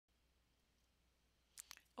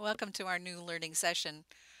Welcome to our new learning session,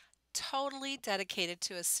 totally dedicated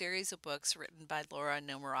to a series of books written by Laura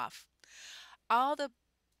Numeroff. All the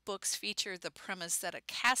books feature the premise that a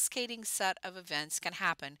cascading set of events can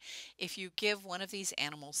happen if you give one of these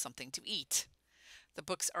animals something to eat. The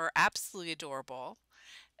books are absolutely adorable.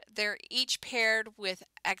 They're each paired with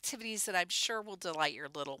activities that I'm sure will delight your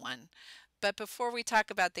little one. But before we talk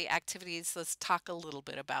about the activities, let's talk a little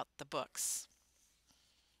bit about the books.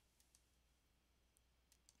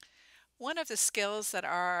 One of the skills that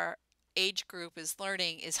our age group is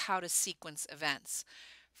learning is how to sequence events.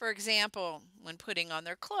 For example, when putting on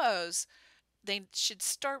their clothes, they should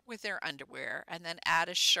start with their underwear and then add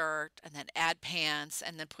a shirt and then add pants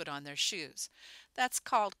and then put on their shoes. That's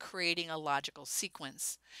called creating a logical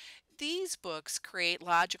sequence. These books create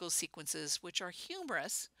logical sequences which are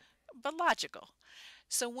humorous but logical.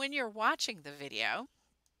 So when you're watching the video,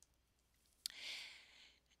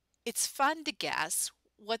 it's fun to guess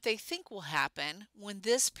what they think will happen when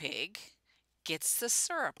this pig gets the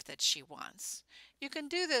syrup that she wants. You can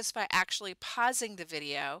do this by actually pausing the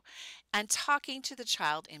video and talking to the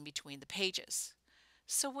child in between the pages.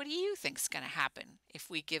 So what do you think is going to happen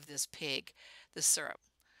if we give this pig the syrup?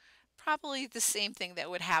 Probably the same thing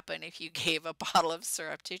that would happen if you gave a bottle of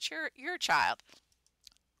syrup to your child.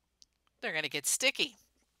 They're going to get sticky.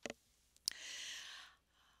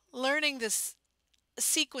 Learning this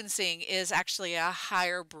sequencing is actually a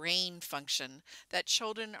higher brain function that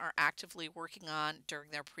children are actively working on during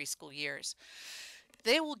their preschool years.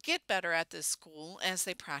 They will get better at this school as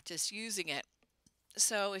they practice using it.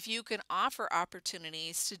 So if you can offer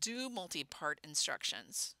opportunities to do multi-part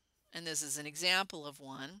instructions, and this is an example of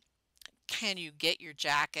one, can you get your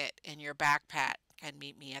jacket and your backpack and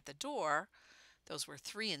meet me at the door? Those were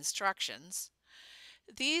 3 instructions.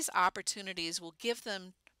 These opportunities will give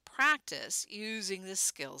them practice using the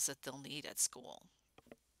skills that they'll need at school.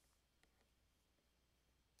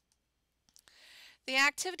 The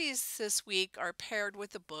activities this week are paired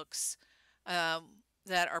with the books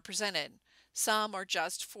that are presented. Some are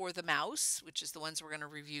just for the mouse, which is the ones we're going to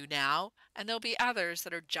review now, and there'll be others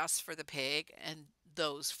that are just for the pig and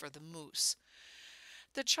those for the moose.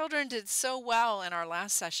 The children did so well in our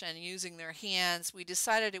last session using their hands, we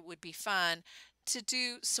decided it would be fun to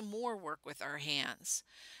do some more work with our hands.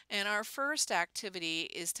 And our first activity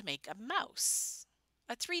is to make a mouse,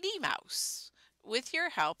 a 3D mouse. With your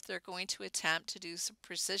help, they're going to attempt to do some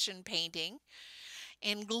precision painting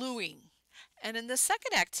and gluing. And then the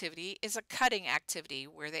second activity is a cutting activity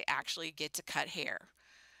where they actually get to cut hair.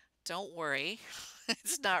 Don't worry,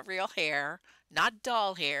 it's not real hair, not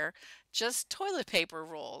doll hair, just toilet paper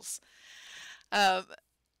rolls. And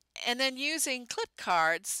then using clip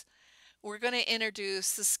cards, we're going to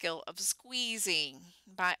introduce the skill of squeezing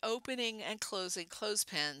by opening and closing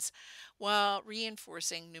clothespins while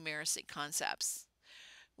reinforcing numeracy concepts.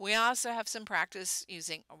 We also have some practice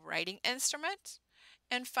using a writing instrument,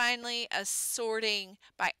 and finally a sorting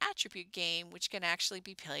by attribute game, which can actually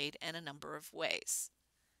be played in a number of ways.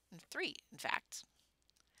 3, in fact.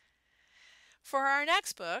 For our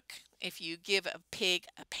next book, if you give a pig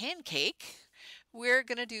a pancake, we're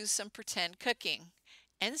going to do some pretend cooking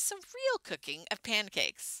and some real cooking of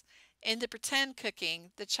pancakes. In the pretend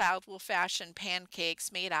cooking, the child will fashion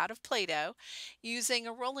pancakes made out of Play-Doh using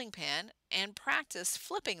a rolling pin and practice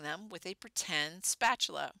flipping them with a pretend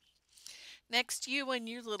spatula. Next, you and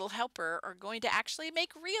your little helper are going to actually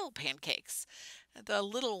make real pancakes. The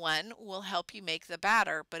little one will help you make the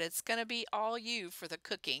batter, but it's going to be all you for the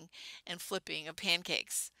cooking and flipping of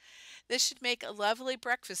pancakes. This should make a lovely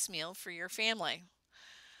breakfast meal for your family.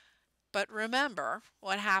 But remember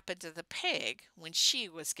what happened to the pig when she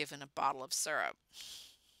was given a bottle of syrup.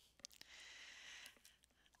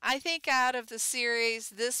 I think out of the series,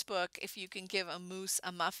 this book, If You Can Give a Moose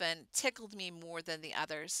a Muffin, tickled me more than the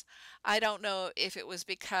others. I don't know if it was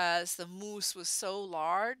because the moose was so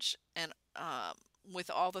large and with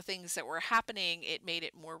all the things that were happening, it made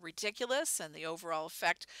it more ridiculous, and the overall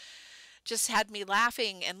effect just had me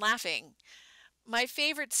laughing and laughing. My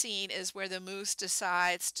favorite scene is where the moose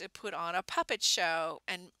decides to put on a puppet show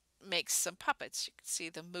and makes some puppets. You can see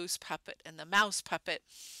the moose puppet and the mouse puppet.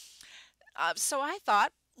 So I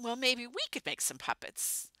thought, well, maybe we could make some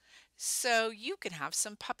puppets so you can have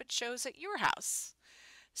some puppet shows at your house.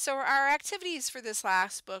 So our activities for this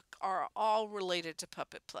last book are all related to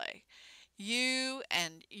puppet play. You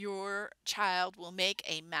and your child will make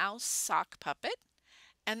a mouse sock puppet,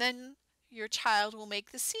 and then your child will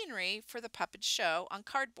make the scenery for the puppet show on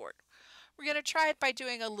cardboard. We're going to try it by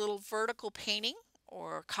doing a little vertical painting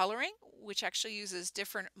or coloring, which actually uses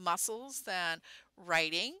different muscles than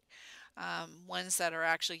writing. ones that are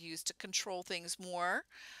actually used to control things more,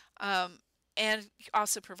 um, and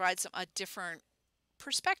also provides them a different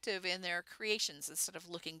perspective in their creations. Instead of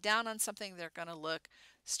looking down on something, they're going to look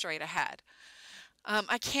straight ahead.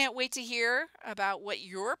 I can't wait to hear about what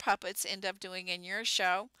your puppets end up doing in your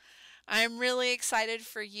show. I'm really excited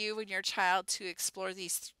for you and your child to explore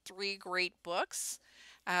these three great books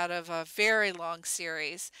out of a very long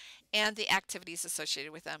series and the activities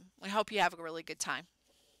associated with them. I hope you have a really good time.